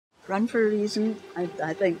Run for a Reason,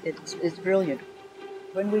 I think it's brilliant.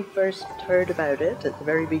 When we first heard about it at the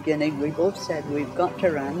very beginning, we both said we've got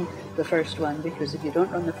to run the first one, because if you don't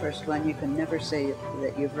run the first one, you can never say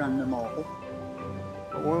that you've run them all.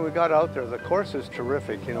 When we got out there, the course is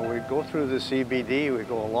terrific. You know, we go through the CBD, we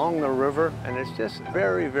go along the river, and it's just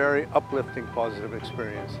very, very uplifting, positive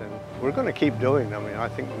experience. And we're going to keep doing them, I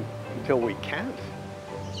think, until we can't.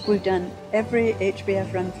 We've done every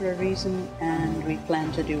HBF Run for a Reason, and we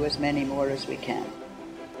plan to do as many more as we can.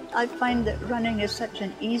 I find that running is such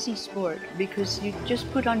an easy sport because you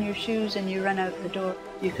just put on your shoes and you run out the door.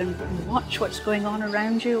 You can watch what's going on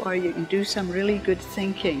around you, or you can do some really good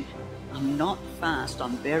thinking. I'm not fast,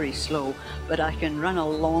 I'm very slow, but I can run a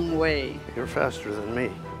long way. You're faster than me.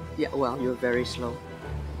 Yeah, well, you're very slow.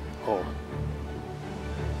 Oh.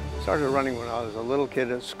 Started running when I was a little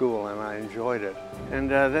kid at school, and I enjoyed it.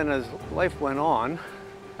 And then as life went on,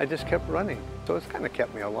 I just kept running. So it's kind of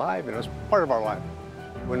kept me alive, and it's part of our life.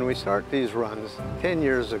 When we start these runs 10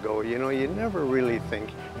 years ago, you know, you never really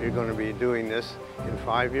think you're going to be doing this in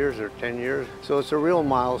 5 years or 10 years. So it's a real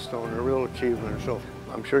milestone, a real achievement. So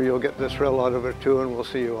I'm sure you'll get the thrill out of it too, and we'll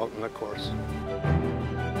see you out in the course.